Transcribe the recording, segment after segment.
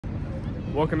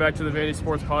Welcome back to the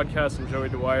VandySports podcast. I'm Joey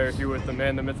Dwyer here with the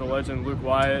man, the myth, the legend, Luke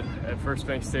Wyatt at First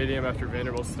Bank Stadium after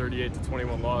Vanderbilt's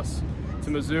 38-21 loss to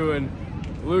Mizzou. And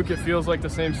Luke, it feels like the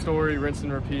same story, rinse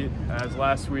and repeat, as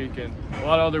last week and a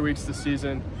lot of other weeks this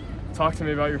season. Talk to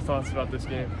me about your thoughts about this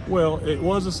game. Well, it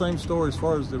was the same story as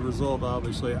far as the result,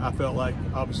 obviously. I felt like,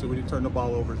 obviously, we didn't turn the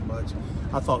ball over as much.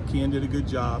 I thought Ken did a good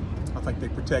job. I think they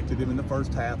protected him in the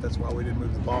first half. That's why we didn't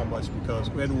move the ball much, because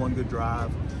we had one good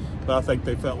drive. But I think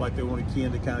they felt like they wanted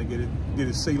Ken to kind of get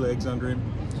his sea legs under him.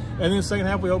 And then the second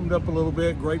half, we opened up a little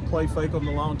bit. Great play fake on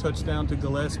the long touchdown to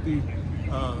Gillespie.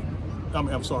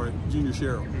 Junior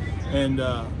Sherrill. And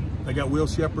they got Will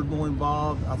Shepard more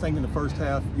involved. I think in the first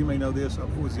half, you may know this,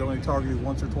 was he only targeted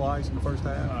once or twice in the first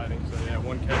half? I think so, yeah.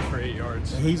 One catch for 8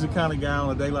 yards. And he's the kind of guy on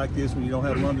a day like this when you don't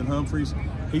have London Humphreys,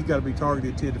 he's got to be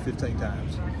targeted 10 to 15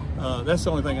 times. That's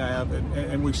the only thing I have.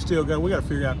 And we got to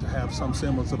figure out to have some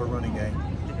semblance of a running game.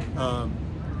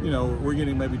 We're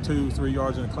getting maybe 2-3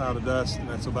 yards in a cloud of dust, and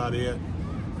that's about it.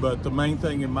 But the main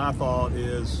thing in my thought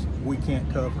is we can't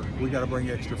cover. We got to bring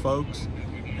extra folks.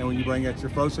 And when you bring extra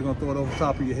folks, they're going to throw it over the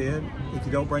top of your head. If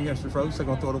you don't bring extra folks, they're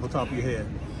going to throw it over the top of your head.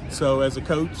 So as a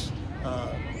coach,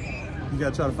 you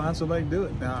got to try to find somebody to do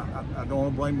it. Now, I don't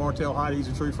want to blame Martell Hyde. He's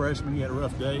a true freshman. He had a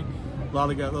rough day. A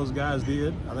lot of those guys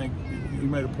did. I think you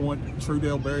made a point.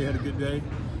 Trudell Berry had a good day.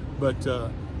 But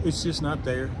it's just not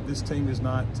there. This team is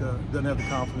not doesn't have the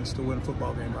confidence to win a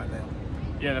football game right now.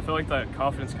 Yeah, and I feel like that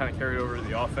confidence kind of carried over to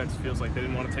the offense. Feels like they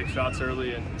didn't want to take shots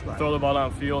early and throw the ball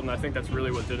downfield, and I think that's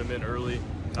really what did them in early.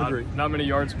 Not many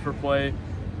yards per play,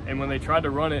 and when they tried to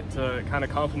run it to kind of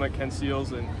complement Ken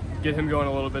Seals and get him going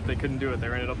a little bit, they couldn't do it. They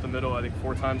ran it up the middle, I think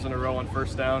 4 times in a row on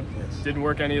first down. Yes. Didn't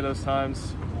work any of those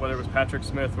times, whether it was Patrick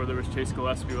Smith, whether it was Chase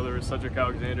Gillespie, whether it was Cedric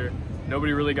Alexander.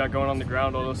 Nobody really got going on the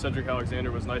ground, although Cedric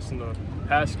Alexander was nice in the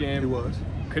pass game. He was.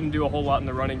 Couldn't do a whole lot in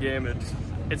the running game.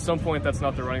 At some point, that's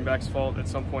not the running back's fault. At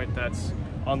some point, that's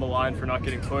on the line for not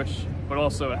getting pushed. But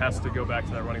also, it has to go back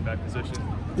to that running back position.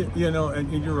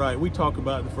 And you're right. We talk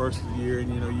about the first of the year,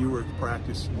 and you were at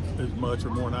practice as much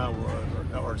or more than I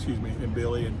was, and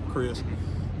Billy and Chris.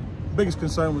 Biggest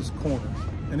concern was corners,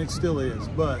 and it still is.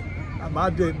 But my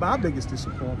biggest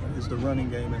disappointment is the running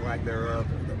game and lack thereof.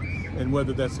 And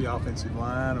whether that's the offensive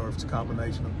line or if it's a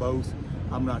combination of both,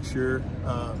 I'm not sure.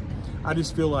 I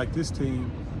just feel like this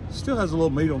team still has a little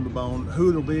meat on the bone. Who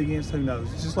it'll be against, who knows?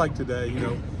 Just like today,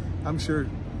 I'm sure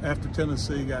after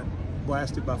Tennessee got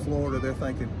blasted by Florida, they're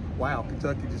thinking, wow,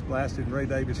 Kentucky just blasted, and Ray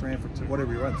Davis ran for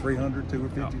whatever he ran, 300,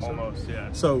 250. Almost, yeah.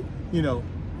 So,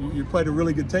 you played a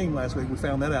really good team last week. We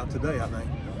found that out today, I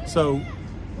think. So,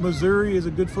 Missouri is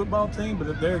a good football team,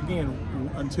 but there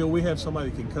again, until we have somebody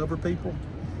that can cover people,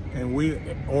 and we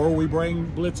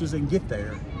bring blitzes and get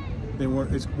there, then we're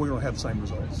going to have the same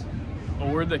results. A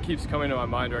word that keeps coming to my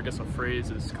mind, or I guess a phrase,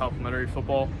 is complementary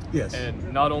football. Yes.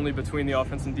 And not only between the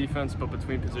offense and defense, but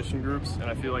between position groups. And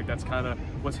I feel like that's kind of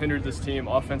what's hindered this team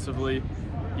offensively.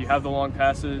 You have the long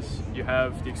passes, you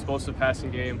have the explosive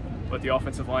passing game, but the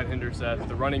offensive line hinders that.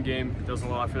 The running game doesn't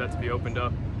allow for that to be opened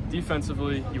up.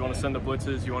 Defensively, you want to send the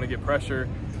blitzes, you want to get pressure,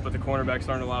 but the cornerbacks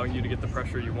aren't allowing you to get the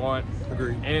pressure you want.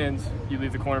 Agreed. And you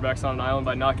leave the cornerbacks on an island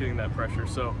by not getting that pressure.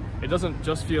 So it doesn't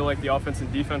just feel like the offense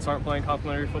and defense aren't playing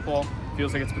complementary football. It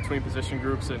feels like it's between position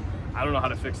groups, and I don't know how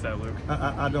to fix that, Luke.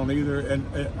 I don't either. And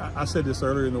I said this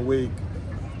earlier in the week.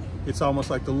 It's almost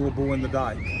like the little boy in the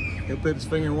dike. He'll put his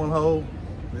finger in one hole,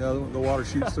 the water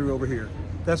shoots through over here.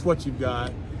 That's what you've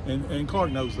got, and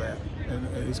Clark knows that. And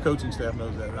his coaching staff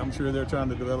knows that. I'm sure they're trying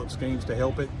to develop schemes to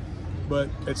help it, but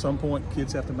at some point,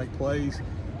 kids have to make plays.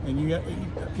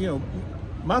 And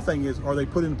my thing is, are they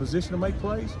put in a position to make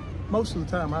plays? Most of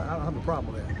the time, I don't have a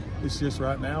problem with that. It's just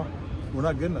right now, we're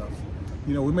not good enough.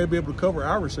 We may be able to cover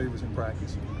our receivers in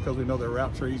practice because we know their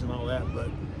route trees and all that, but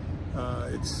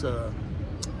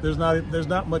there's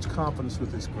not much confidence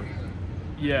with this group.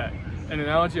 Yeah, an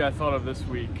analogy I thought of this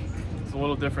week. It's a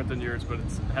little different than yours, but it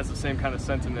has the same kind of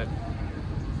sentiment.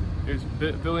 It was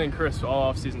Billy and Chris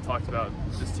all offseason talked about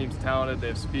this team's talented, they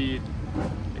have speed.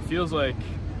 It feels like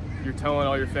you're telling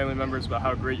all your family members about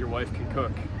how great your wife can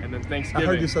cook, and then Thanksgiving.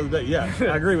 I heard this the other day. Yeah,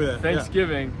 I agree with that.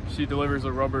 Thanksgiving, she delivers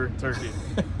a rubber turkey,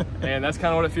 and that's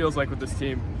kind of what it feels like with this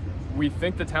team. We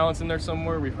think the talent's in there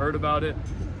somewhere. We've heard about it,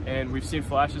 and we've seen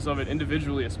flashes of it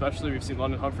individually. Especially, we've seen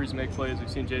London Humphreys make plays. We've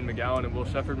seen Jaden McGowan and Will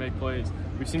Shepard make plays.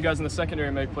 We've seen guys in the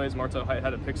secondary make plays. Martell Hyde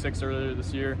had a pick 6 earlier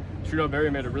this year. Trudell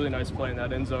Berry made a really nice play in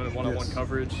that end zone and one-on-one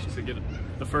coverage to get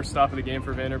the first stop of the game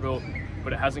for Vanderbilt,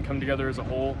 but it hasn't come together as a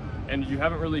whole. And you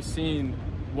haven't really seen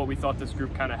what we thought this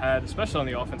group kind of had, especially on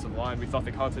the offensive line. We thought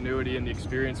the continuity and the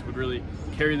experience would really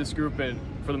carry this group, and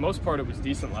for the most part, it was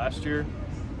decent last year.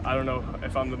 I don't know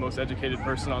if I'm the most educated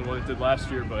person on what it did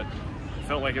last year, but it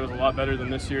felt like it was a lot better than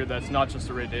this year. That's not just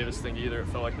a Ray Davis thing either. It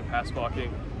felt like the pass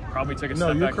blocking probably took a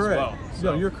step back as well.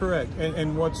 So. No, you're correct.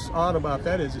 And what's odd about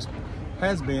that is it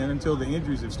has been, until the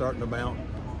injuries have started to mount,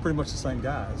 pretty much the same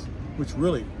guys, which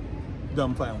really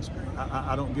dumbfounds me.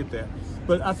 I don't get that.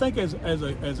 But I think as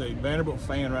a Vanderbilt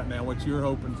fan right now, what you're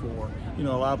hoping for, you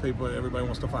know, a lot of people, everybody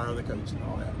wants to fire the coach and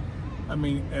all that. I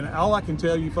mean, and all I can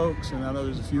tell you folks, and I know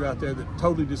there's a few out there that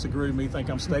totally disagree with me, think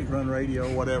I'm state-run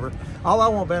radio or whatever. All I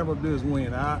want Vanderbilt to do is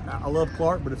win. I love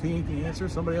Clark, but if he ain't the answer,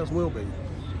 somebody else will be.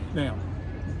 Now,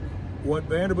 what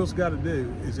Vanderbilt's got to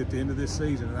do is at the end of this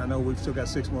season, and I know we've still got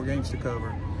 6 more games to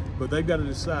cover, but they've got to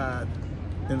decide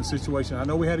in a situation. I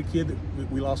know we had a kid that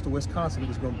we lost to Wisconsin that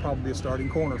was going to probably be a starting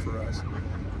corner for us.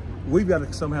 We've got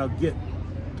to somehow get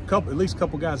at least a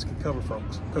couple guys that can cover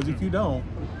folks, because if you don't,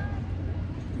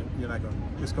 you're not going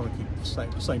to, it's going to keep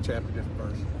the same chapter, different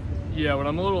verse. Yeah, what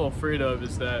I'm a little afraid of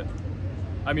is that,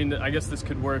 I mean, I guess this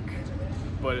could work,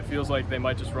 but it feels like they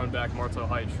might just run back Martel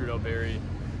Height, Trudeau Berry,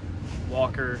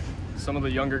 Walker, some of the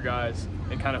younger guys,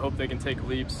 and kind of hope they can take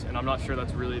leaps, and I'm not sure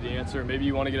that's really the answer. Maybe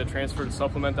you want to get a transfer to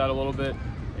supplement that a little bit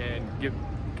and get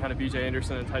kind of BJ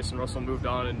Anderson and Tyson Russell moved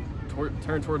on and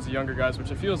turn towards the younger guys,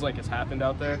 which it feels like has happened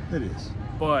out there. It is.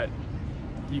 But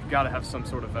you've got to have some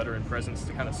sort of veteran presence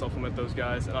to kind of supplement those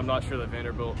guys, and I'm not sure that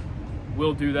Vanderbilt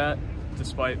will do that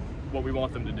despite what we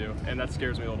want them to do, and that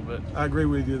scares me a little bit. I agree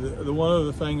with you. The one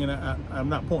other thing, and I'm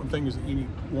not pointing fingers at any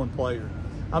one player,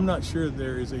 I'm not sure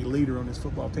there is a leader on this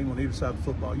football team on either side of the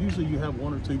football. Usually you have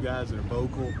 1 or 2 guys that are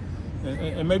vocal,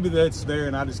 and maybe that's there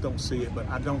and I just don't see it, but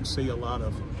I don't see a lot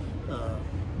of,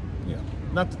 you know,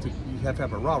 not that you have to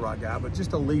have a rah-rah guy, but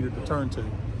just a leader to turn to.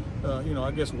 You know,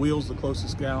 I guess Will's the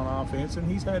closest guy on offense,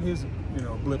 and he's had his, you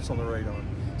know, blips on the radar.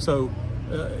 So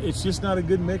it's just not a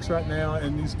good mix right now,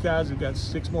 and these guys have got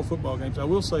 6 more football games. I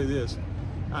will say this.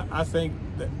 I think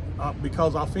that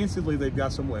because offensively they've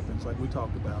got some weapons, like we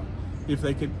talked about, if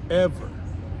they could ever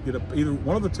get either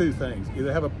one of the 2 things,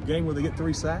 either have a game where they get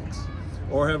 3 sacks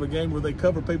or have a game where they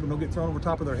cover people and don't get thrown over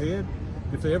top of their head,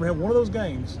 if they ever have one of those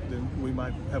games, then we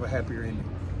might have a happier ending.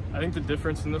 I think the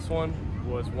difference in this one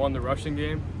was, 1, the rushing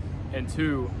game, and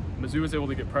 2, Mizzou was able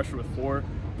to get pressure with 4.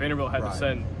 Vanderbilt had to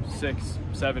send 6,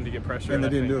 7 to get pressure. And they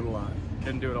didn't do it a lot.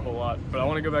 Didn't do it a whole lot. But I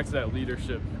want to go back to that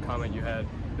leadership comment you had.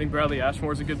 I think Bradley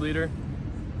Ashmore's a good leader.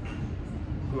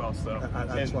 Who else, though?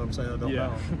 That's what I'm saying. I don't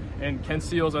know. And Ken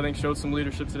Seals, I think, showed some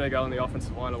leadership today, got on the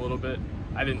offensive line a little bit.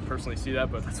 I didn't personally see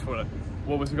that, but that's what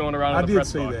was going around in the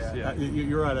press box. I did see that. Yeah.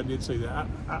 You're right, I did see that.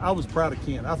 I was proud of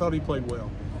Ken. I thought he played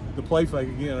well. The play fake,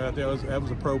 again, right there, that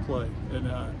was a pro play. And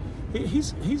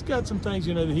he's got some things,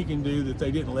 you know, that he can do that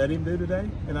they didn't let him do today,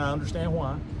 and I understand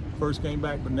why. First game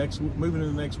back, but moving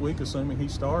into the next week, assuming he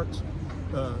starts,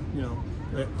 you know,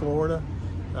 at Florida,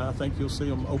 I think you'll see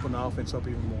him open the offense up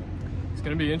even more. It's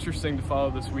going to be interesting to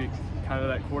follow this week, kind of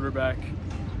that quarterback,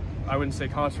 I wouldn't say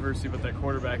controversy, but that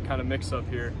quarterback kind of mix-up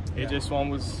here. Yeah. AJ Swan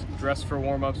was dressed for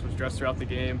warm-ups, was dressed throughout the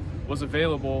game, was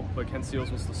available, but Ken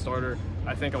Seals was the starter.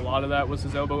 I think a lot of that was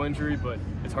his elbow injury, but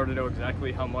it's hard to know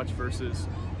exactly how much versus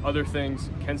other things.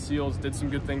 Ken Seals did some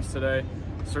good things today,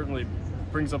 certainly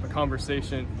brings up a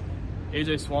conversation.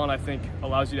 AJ Swan, I think,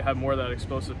 allows you to have more of that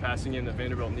explosive passing in that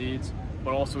Vanderbilt needs,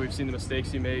 but also we've seen the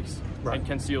mistakes he makes, and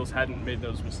Ken Seals hadn't made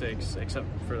those mistakes except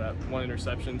for that 1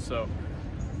 interception. So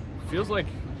it feels like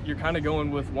you're kind of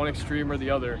going with one extreme or the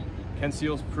other. Ken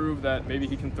Seals proved that maybe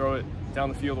he can throw it down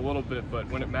the field a little bit, but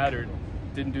when it mattered,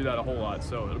 didn't do that a whole lot.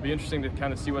 So it'll be interesting to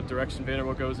kind of see what direction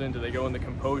Vanderbilt goes in. Do they go in the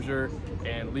composure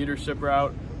and leadership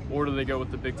route, or do they go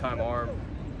with the big-time arm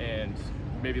and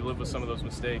maybe live with some of those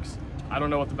mistakes? I don't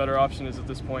know what the better option is at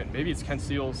this point. Maybe it's Ken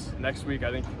Seals next week.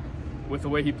 I think with the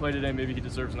way he played today, maybe he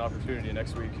deserves an opportunity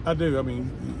next week. I do. I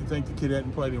mean, you think the kid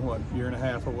hadn't played in, what, year and a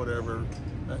half or whatever,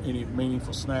 any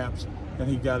meaningful snaps, and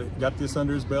he got this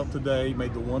under his belt today,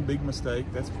 made the one big mistake.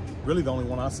 That's really the only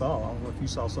one I saw. I don't know if you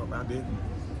saw something I didn't,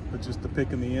 but just the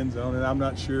pick in the end zone. And I'm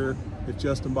not sure if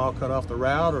Justin Ball cut off the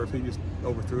route or if he just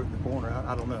overthrew it in the corner.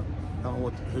 I don't know. I don't know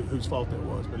whose fault that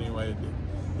was, but anyway,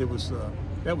 it was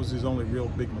that was his only real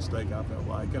big mistake, I felt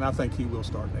like, and I think he will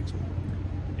start next week.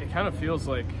 It kind of feels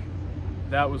like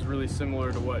that was really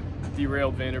similar to what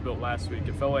derailed Vanderbilt last week.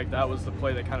 It felt like that was the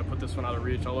play that kind of put this one out of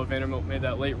reach. Although Vanderbilt made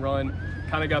that late run,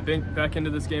 kind of got back into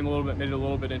this game a little bit, made it a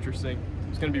little bit interesting.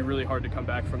 It's going to be really hard to come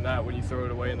back from that when you throw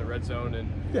it away in the red zone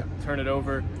and turn it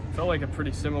over. Felt like a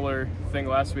pretty similar thing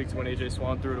last week to when AJ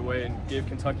Swan threw it away and gave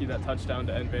Kentucky that touchdown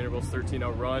to end Vanderbilt's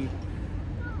 13-0 run.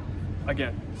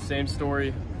 Again, same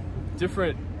story.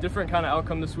 Different kind of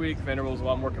outcome this week. Vanderbilt was a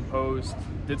lot more composed,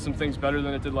 did some things better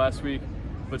than it did last week,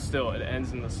 but still, it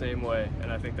ends in the same way,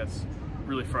 and I think that's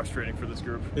really frustrating for this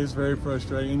group. It's very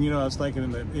frustrating. And, I was thinking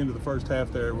in the end of the first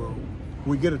half there,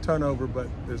 we get a turnover, but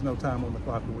there's no time on the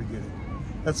clock when we get it.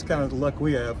 That's kind of the luck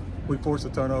we have. We force a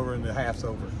turnover and the half's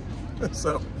over.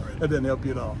 So that doesn't help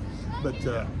you at all. But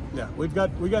yeah, we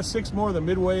got 6 more than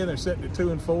midway, and they're sitting at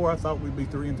 2 and 4. I thought we'd be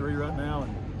 3 and 3 right now,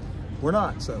 and we're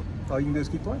not. So all you can do is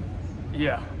keep playing.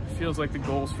 Yeah, it feels like the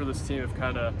goals for this team have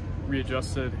kind of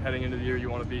readjusted heading into the year. You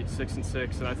want to be 6 and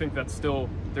 6, and I think that's still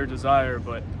their desire.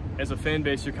 But as a fan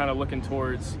base, you're kind of looking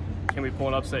towards, can we pull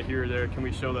an upset here or there? Can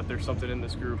we show that there's something in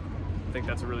this group? I think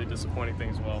that's a really disappointing thing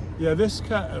as well. Yeah, this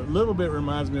a little bit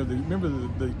reminds me of remember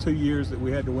the 2 years that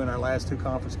we had to win our last 2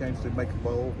 conference games to make a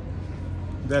bowl.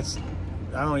 I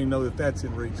don't even know that that's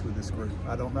in reach with this group.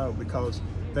 I don't know, because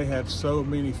they have so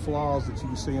many flaws that you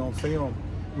can see on film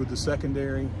with the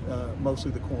secondary,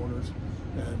 mostly the corners,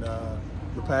 and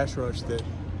the pass rush, that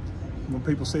when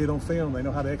people see it on film, they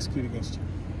know how to execute against you.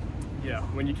 Yeah,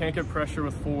 when you can't get pressure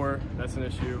with 4, that's an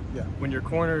issue. Yeah. When your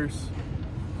corners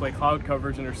play cloud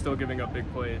coverage and they're still giving up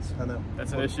big plays, I know.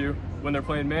 That's an issue. When they're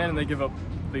playing man and they give up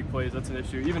big plays, that's an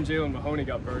issue. Even Jalen Mahoney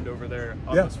got burned over there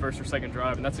on his first or second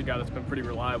drive, and that's a guy that's been pretty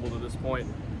reliable to this point.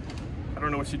 I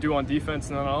don't know what you do on defense,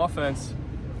 and on offense,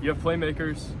 you have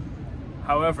playmakers.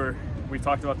 However, we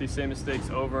talked about these same mistakes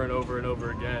over and over and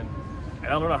over again, and I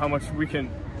don't know how much we can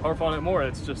harp on it more.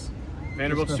 It's just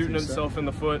Vanderbilt shooting himself in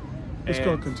the foot. It's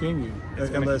going to continue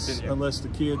unless the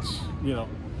kids,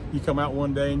 you come out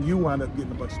one day and you wind up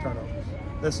getting a bunch of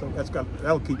turnovers.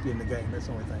 That'll keep you in the game. That's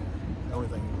the only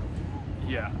thing.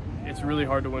 Yeah, it's really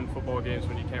hard to win football games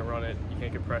when you can't run it, you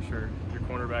can't get pressure. Your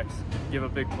cornerbacks give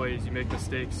up big plays, you make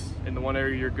mistakes in the one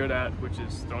area you're good at, which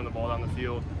is throwing the ball down the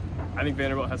field. I think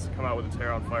Vanderbilt has to come out with a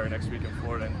tear on fire next week in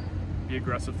Florida and be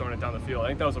aggressive throwing it down the field. I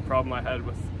think that was a problem I had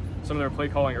with some of their play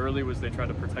calling early, was they tried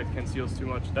to protect Ken Seals too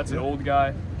much. That's an old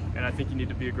guy, and I think you need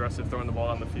to be aggressive throwing the ball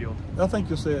down the field. I think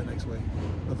you'll see it next week.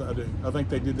 I do. I think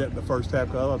they did that in the first half.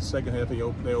 I thought the second half they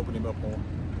opened him up more.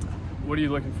 What are you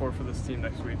looking for this team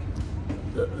next week?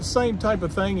 The same type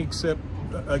of thing, except,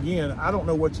 again, I don't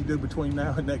know what you do between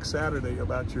now and next Saturday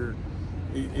about your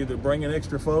either bringing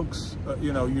extra folks.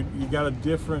 You got a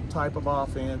different type of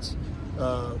offense.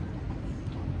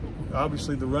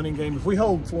 Obviously, the running game. If we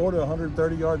hold Florida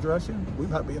 130 yards rushing, we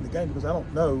might be in the game, because I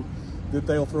don't know that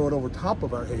they'll throw it over top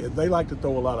of our head. They like to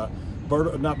throw a lot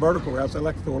of not vertical routes. They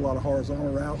like to throw a lot of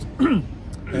horizontal routes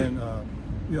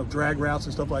and drag routes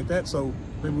and stuff like that. So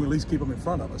maybe we at least keep them in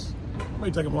front of us. It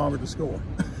may take them longer to score.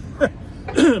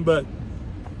 But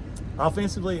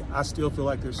offensively, I still feel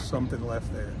like there's something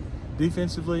left there.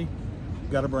 Defensively,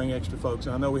 got to bring extra folks.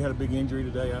 And I know we had a big injury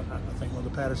today. I think one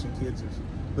of the Patterson kids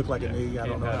looked like a knee. I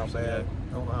don't know how bad.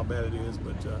 I don't know how bad it is,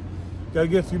 but got to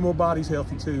get a few more bodies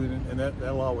healthy too, and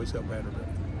that'll always help Vanderbilt.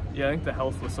 Yeah, I think the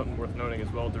health was something worth noting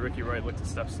as well. DeRicky Wright looked a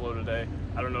step slow today.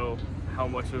 I don't know how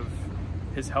much of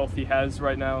his health he has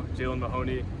right now. Jalen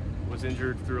Mahoney was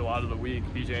injured through a lot of the week.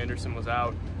 BJ Anderson was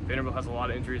out. Vanderbilt has a lot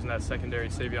of injuries in that secondary.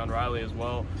 Savion Riley as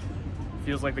well.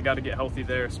 Feels like they got to get healthy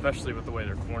there, especially with the way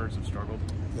their corners have struggled.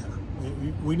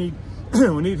 Yeah, we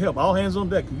need help. All hands on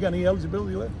deck. You got any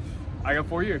eligibility left? I got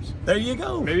 4 years. There you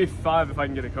go. Maybe 5 if I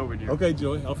can get a COVID year. Okay,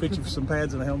 Joey. I'll fit you for some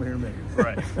pads and a helmet here in a minute.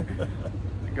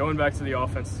 Right. Going back to the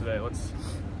offense today,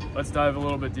 let's dive a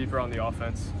little bit deeper on the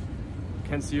offense.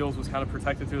 Ken Seals was kind of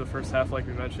protected through the first half, like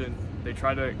we mentioned. They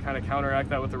tried to kind of counteract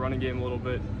that with the running game a little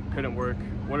bit. Couldn't work.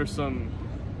 What are some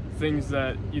things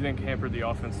that you think hampered the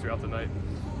offense throughout the night?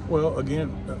 Well,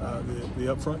 again,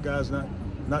 the up front guys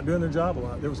not doing their job a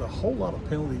lot. There was a whole lot of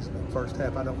penalties in the first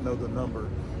half. I don't know the number,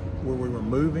 where we were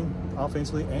moving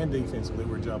offensively and defensively.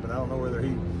 We're jumping. I don't know whether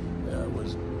he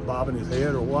was bobbing his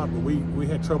head or what, but we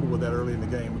had trouble with that early in the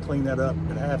game. We cleaned that up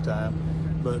at halftime,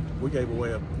 but we gave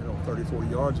away 30, 40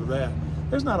 yards with that.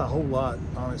 There's not a whole lot,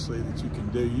 honestly, that you can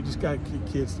do. You just got to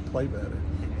get kids to play better.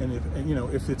 And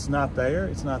if it's not there,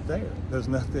 it's not there. There's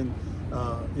nothing.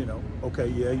 Okay,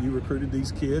 yeah, you recruited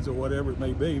these kids or whatever it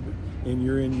may be, and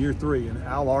you're in year 3, and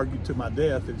I'll argue to my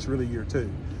death that it's really year 2,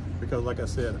 because like I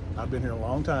said, I've been here a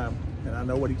long time, and I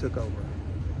know what he took over,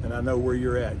 and I know where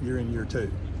you're at. You're in year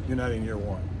 2. You're not in year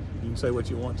 1. You can say what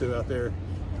you want to out there.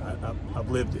 I've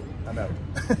lived it. I know.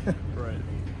 Right.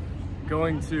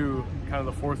 Going to kind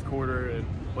of the fourth quarter and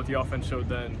what the offense showed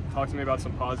then, talk to me about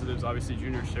some positives. Obviously,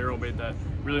 Junior Sherrill made that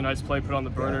really nice play, put on the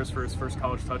burners for his first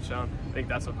college touchdown. I think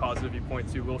that's a positive you point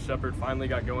to. Will Shepherd finally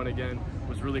got going again,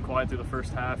 was really quiet through the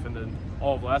first half, and then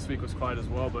all of last week was quiet as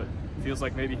well, but feels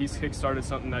like maybe he's kick-started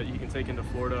something that he can take into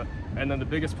Florida. And then the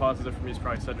biggest positive for me is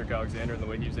probably Cedric Alexander and the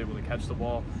way he was able to catch the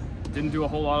ball. didn't do a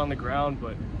whole lot on the ground,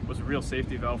 but was a real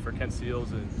safety valve for Kent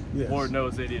Seals, and yes. Lord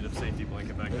knows they needed a safety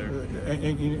blanket back there.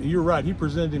 And you're right, he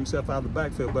presented himself out of the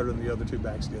backfield better than the other two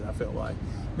backs did, I felt like.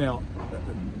 Now,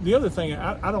 the other thing,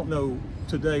 I don't know,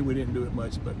 today we didn't do it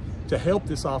much, but to help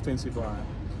this offensive line,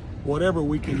 whatever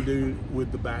we can do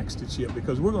with the backs to chip,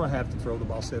 because we're going to have to throw the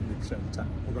ball 70% of the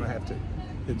time. We're going to have to.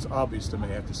 It's obvious to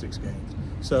me after 6 games.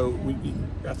 So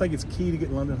I think it's key to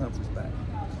get London Humphreys back.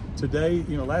 Today,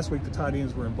 last week the tight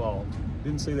ends were involved.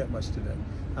 Didn't see that much today.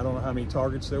 I don't know how many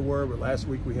targets there were, but last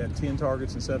week we had 10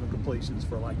 targets and 7 completions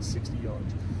for like 60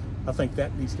 yards. I think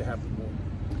that needs to happen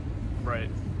more. Right.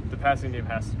 The passing game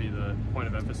has to be the point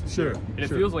of emphasis. Sure. And it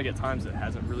feels like at times it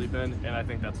hasn't really been, and I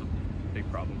think that's a big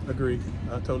problem. Agreed.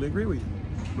 I totally agree with you.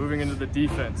 Moving into the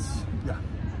defense. Yeah.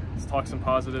 Let's talk some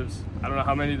positives. I don't know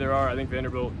how many there are. I think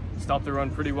Vanderbilt stopped the run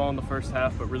pretty well in the first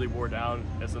half, but really wore down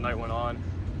as the night went on.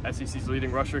 SEC's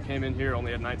leading rusher came in here,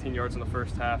 only had 19 yards in the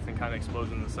first half, and kind of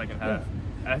exploded in the second half. Yeah.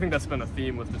 And I think that's been a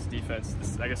theme with this defense.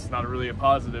 I guess it's not really a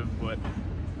positive, but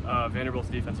Vanderbilt's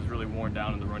defense is really worn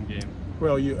down in the run game.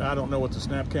 Well, I don't know what the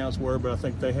snap counts were, but I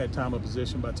think they had time of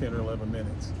possession by 10 or 11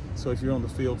 minutes. So if you're on the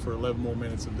field for 11 more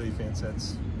minutes of defense,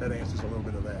 that answers a little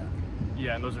bit of that.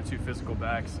 Yeah, and those are 2 physical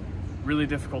backs. Really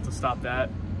difficult to stop that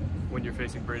when you're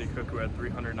facing Brady Cook, who had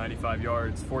 395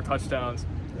 yards, 4 touchdowns,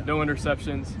 no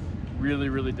interceptions. Really,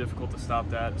 really difficult to stop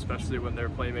that, especially when their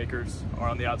playmakers are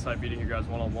on the outside beating you guys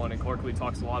one-on-one. And Clark Lee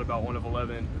talks a lot about 1 of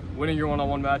 11, winning your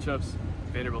one-on-one matchups.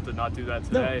 Vanderbilt did not do that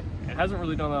today, and hasn't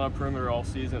really done that on perimeter all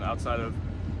season outside of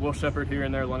Will Shepard here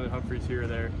and there, London Humphreys here or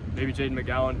there, maybe Jaden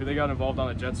McGowan, who they got involved on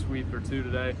a jet sweep or 2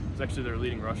 today. It's actually their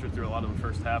leading rusher through a lot of the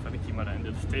first half. I think he might have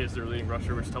ended today as their leading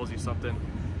rusher, which tells you something.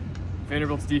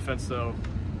 Vanderbilt's defense, though,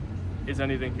 is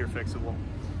anything here fixable?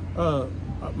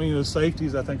 I mean, the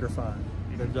safeties I think are fine.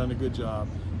 They've done a good job.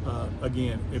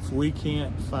 Again, if we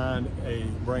can't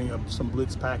bring up some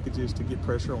blitz packages to get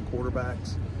pressure on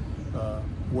quarterbacks,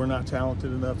 we're not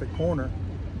talented enough at corner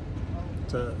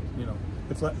to,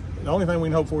 the only thing we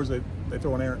can hope for is they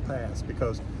throw an errant pass,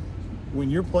 because when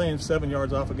you're playing 7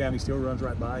 yards off a guy and he still runs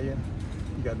right by you,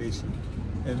 you got an issue.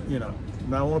 And,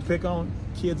 I don't want to pick on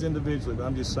kids individually, but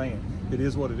I'm just saying it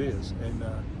is what it is. And,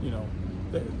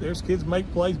 there's kids make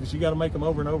plays, but you got to make them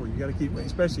over and over. You got to keep,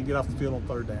 especially get off the field on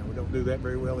 3rd down. We don't do that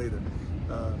very well either.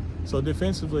 So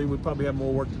defensively, we probably have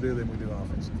more work to do than we do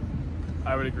offensively.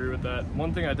 I would agree with that.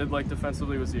 One thing I did like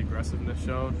defensively was the aggressiveness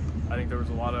shown. I think there was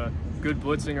a lot of good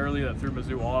blitzing early that threw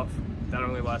Mizzou off. That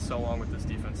only lasts so long with this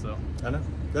defense, though. I know.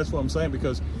 That's what I'm saying,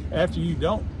 because after you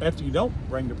don't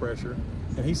bring the pressure,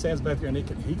 and he stands back there and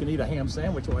he can eat a ham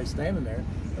sandwich while he's standing there.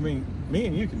 I mean, me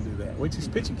and you can do that, which is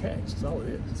pitch and catch. That's all it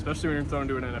is. Especially when you're thrown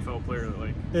to an NFL player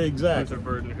like exactly. Luther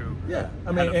Burden, who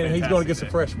I mean, and he's going against a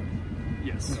freshman.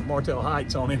 Yes. Martell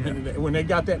Heights on him. Yeah. And when they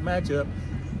got that matchup,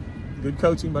 good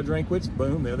coaching by Drinkwitz,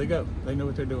 boom, there they go. They know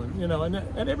what they're doing.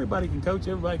 And everybody can coach,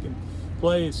 everybody can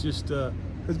play. It's just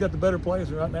who's got the better players,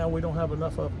 and right now we don't have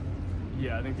enough of them.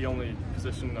 Yeah, I think the only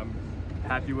position I'm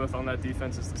happy with on that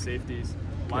defense is the safeties.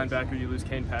 Linebacker, you lose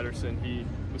Kane Patterson. He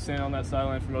was standing on that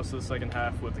sideline for most of the second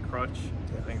half with the crutch.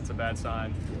 I think it's a bad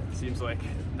sign. It seems like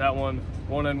that one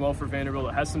won't end well for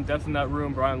Vanderbilt. It has some depth in that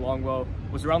room. Brian Longwell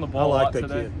was around the ball a lot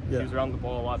today. He was around the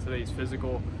ball a lot today. He's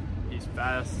physical. He's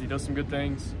fast. He does some good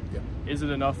things. Is it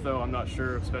enough, though? I'm not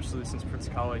sure, especially since Prince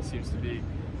Kale seems to be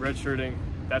redshirting.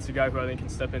 That's a guy who I think can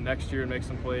step in next year and make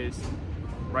some plays.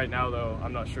 Right now, though,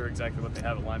 I'm not sure exactly what they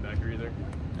have at linebacker either.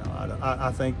 No,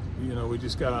 I think, we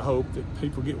just got to hope that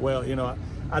people get well.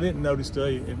 I didn't notice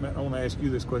today, I want to ask you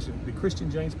this question. Did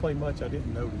Christian James play much? I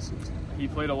didn't notice it. He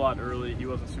played a lot early. He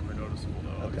wasn't super noticeable,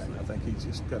 though, obviously. I think he's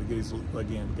just got to get his,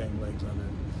 game legs under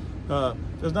him.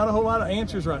 There's not a whole lot of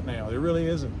answers right now. There really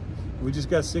isn't. We just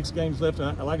got 6 games left.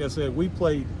 And like I said, we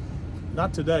played,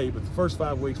 not today, but the first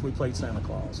 5 weeks we played Santa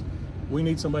Claus. We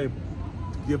need somebody to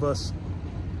give us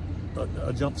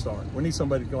a jump start. We need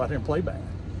somebody to go out there and play bad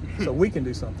so we can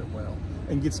do something well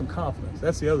and get some confidence.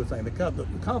 That's the other thing. The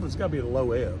confidence got to be at a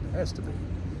low ebb. It has to be.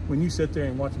 When you sit there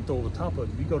and watch them throw over the top of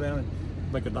it, you go down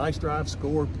and make a nice drive,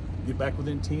 score, get back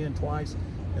within 10 twice,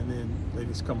 and then they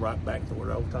just come right back to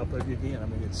where over top of you again. I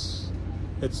mean, it's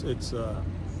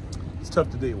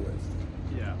tough to deal with.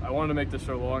 Yeah, I wanted to make the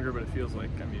show longer, but it feels like,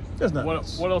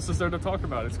 what else is there to talk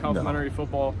about? It's complimentary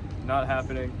football, not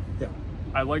happening. Yeah.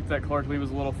 I like that Clark Lee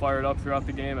was a little fired up throughout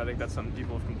the game. I think that's something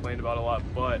people have complained about a lot,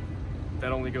 but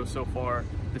that only goes so far.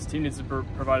 This team needs to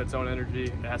provide its own energy.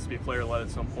 It has to be player-led at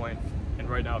some point, and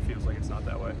right now it feels like it's not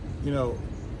that way.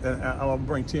 And I'll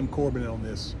bring Tim Corbin in on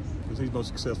this because he's the most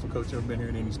successful coach ever been here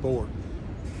in any sport.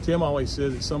 Tim always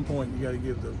says at some point you got to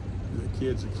give the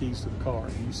kids the keys to the car,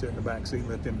 and you sit in the back seat and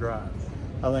let them drive.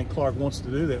 I think Clark wants to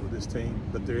do that with this team,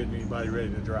 but there isn't anybody ready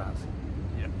to drive.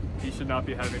 Yeah, he should not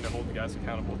be having to hold the guys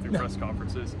accountable through press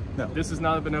conferences. No. This is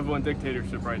not a benevolent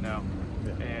dictatorship right now.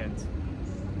 Yeah. And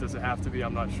does it have to be?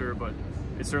 I'm not sure, but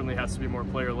it certainly has to be more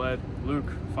player-led.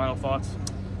 Luke, final thoughts?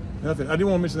 Nothing. I did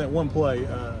want to mention that one play.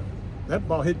 That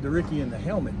ball hit DeRicky in the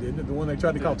helmet, didn't it? The one they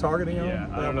tried to call targeting on? Yeah,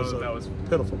 I don't know that was a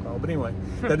pitiful call. But anyway,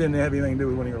 that didn't have anything to do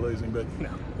with winning or losing, but no.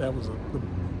 That was the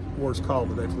worst call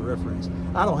today for the referees.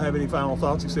 I don't have any final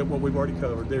thoughts except what we've already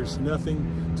covered. There's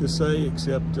nothing to say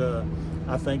except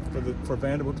I think for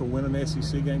Vanderbilt to win an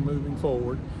SEC game moving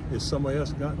forward is somebody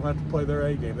else going to have to play their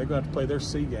A game. They're going to have to play their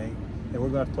C game, and we're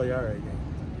going to have to play our A game.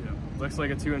 Yeah, looks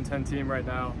like a 2-10 team right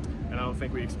now, and I don't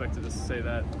think we expected us to say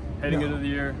that heading into the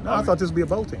year. No, I thought this would be a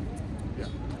bowl team. Yeah,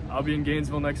 I'll be in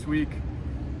Gainesville next week.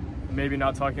 Maybe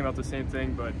not talking about the same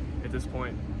thing, but at this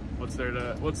point,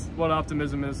 what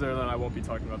optimism is there that I won't be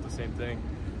talking about the same thing?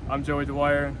 I'm Joey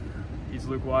Dwyer. He's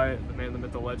Luke Wyatt, the man, the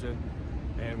myth, the legend,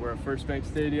 and we're at First Bank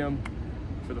Stadium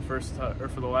for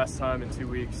the last time in 2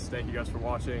 weeks. Thank you guys for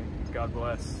watching. God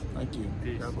bless. Thank you.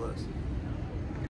 Peace. God bless.